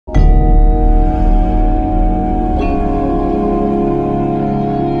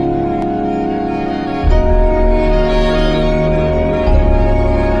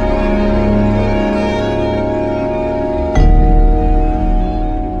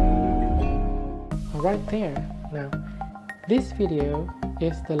right there. Now, this video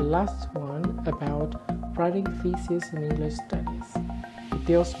is the last one about writing thesis in English studies. It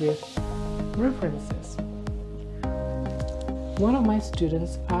deals with references. One of my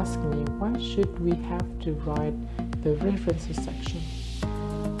students asked me, why should we have to write the references section?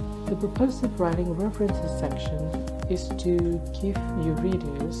 The purpose of writing references section is to give your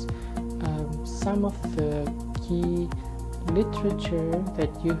readers some of the key literature that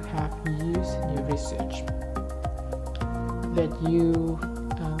you have used in your research, that you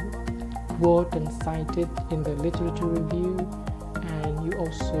quote and cited in the literature review, and you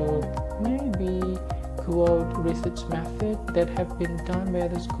also maybe quote research method that have been done by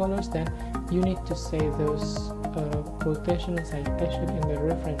other scholars. Then you need to say those quotation and citation in the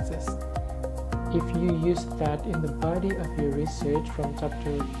references. If you use that in the body of your research from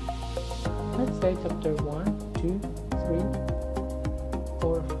chapter, let's say chapter 1, 2, 3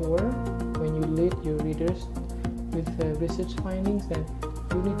 or 4, when you lead your readers with the research findings, then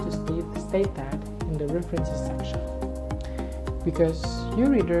you need to state that in the references section, because your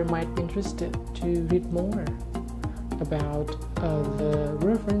reader might be interested to read more about the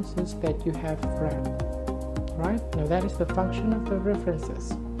references that you have read. Right? Now that is the function of the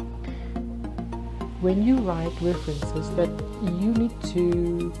references. When you write references, that you need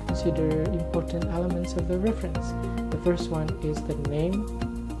to consider important elements of the reference. The first one is the name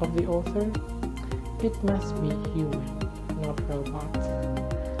of the author. It must be human, not robot.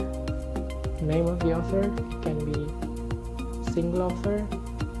 Name of the author can be single author,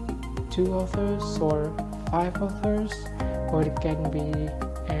 2 authors, or 5 authors, or it can be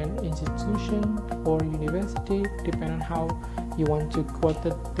an institution or university, depending on how you want to quote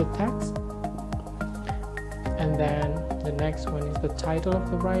the text. And then the next one is the title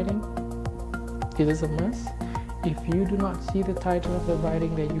of the writing. It is a must. If you do not see the title of the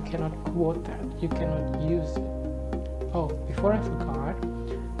writing, then you cannot quote that, you cannot use it. Oh, before I forgot,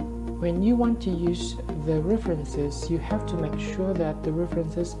 when you want to use the references, you have to make sure that the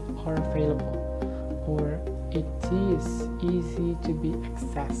references are available, or it is easy to be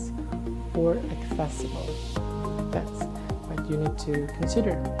accessed or accessible. That's what you need to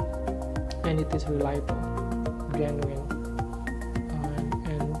consider. And it is reliable, genuine,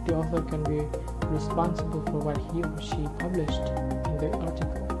 and the author can be responsible for what he or she published in the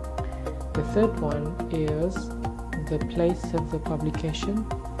article. The third one is the place of the publication,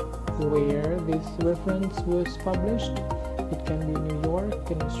 where this reference was published. It can be in New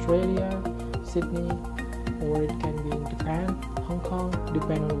York, in Australia, Sydney, or it can be in Japan, Hong Kong,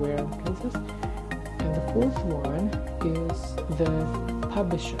 depending on where places. And the fourth one is the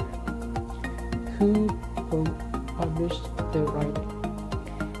publisher, who published the writing.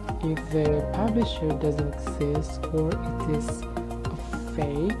 If the publisher doesn't exist, or it is a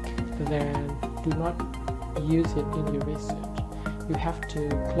fake, then do not use it in your research. You have to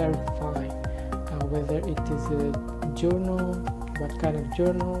clarify whether it is a journal, what kind of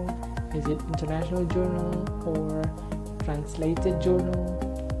journal, is it international journal or translated journal,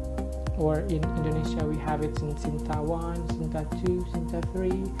 or in Indonesia we have it in Sinta 1, Sinta 2, Sinta 3.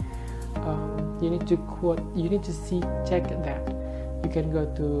 You need to quote, you need to check that. You can go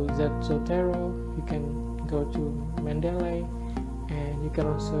to Zotero, you can go to Mendeley, and you can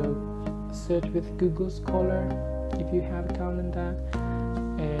also search with Google Scholar if you have account in that,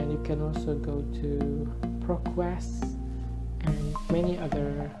 and you can also go to ProQuest and many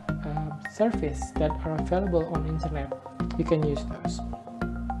other services that are available on internet. You can use those.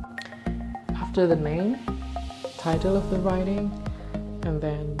 After the name, title of the writing, and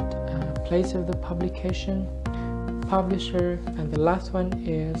then place of the publication, publisher, and the last one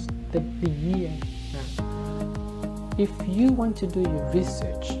is the year. Now, if you want to do your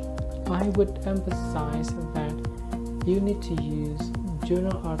research, I would emphasize that you need to use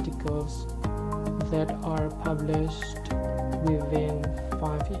journal articles that are published within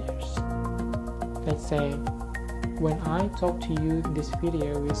 5 years. Let's say when I talk to you, this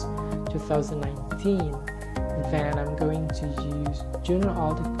video is 2019, then I'm going to use journal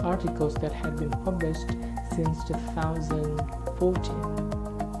articles that have been published since 2014.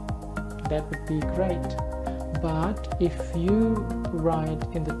 That would be great. But if you write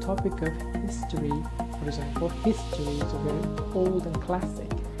in the topic of history, for example, history is a very old and classic,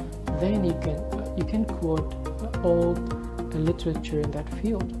 then you can quote old literature in that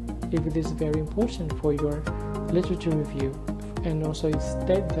field if it is very important for your literature review, and also you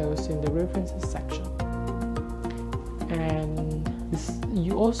state those in the references section. And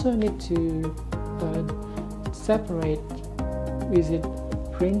you also need to separate, is it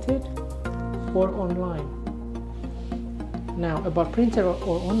printed or online? Now, about printed or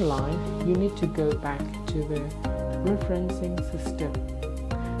online, you need to go back to the referencing system.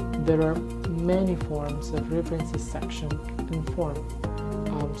 There are many forms of references section and form.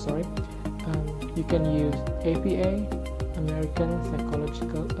 You can use APA, American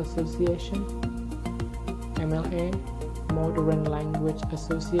Psychological Association, MLA, Modern Language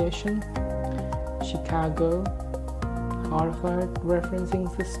Association, Chicago, Harvard Referencing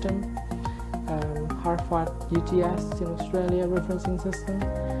System, Harvard UTS in Australia referencing system.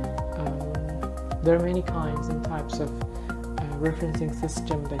 There are many kinds and types of referencing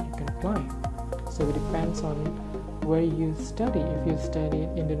system that you can apply. So it depends on where you study. If you study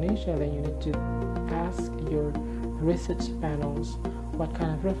in Indonesia, then you need to ask your research panels what kind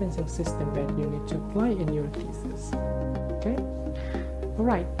of referencing system that you need to apply in your thesis. Okay?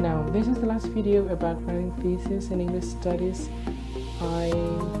 Alright, now this is the last video about writing thesis in English studies. I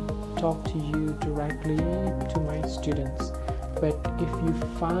talk to you directly to my students, but if you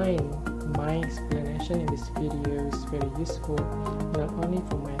find my explanation in this video is very useful, not only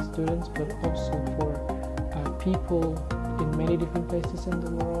for my students but also for people in many different places in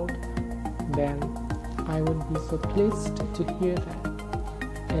the world, then I would be so pleased to hear that.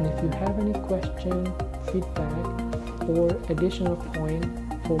 And if you have any question, feedback, or additional point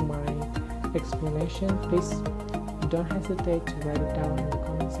for my explanation, please don't hesitate to write it down in the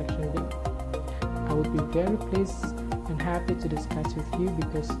comment section below. I would be very pleased and happy to discuss with you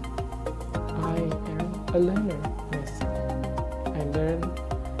because I am a learner myself. I learn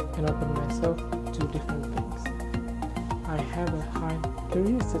and open myself to different things. I have a high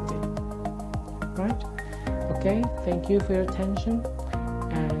curiosity, right? Okay, thank you for your attention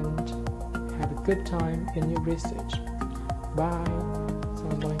and have a good time in your research. Bye.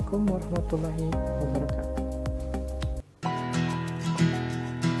 Assalamualaikum warahmatullahi wabarakatuh.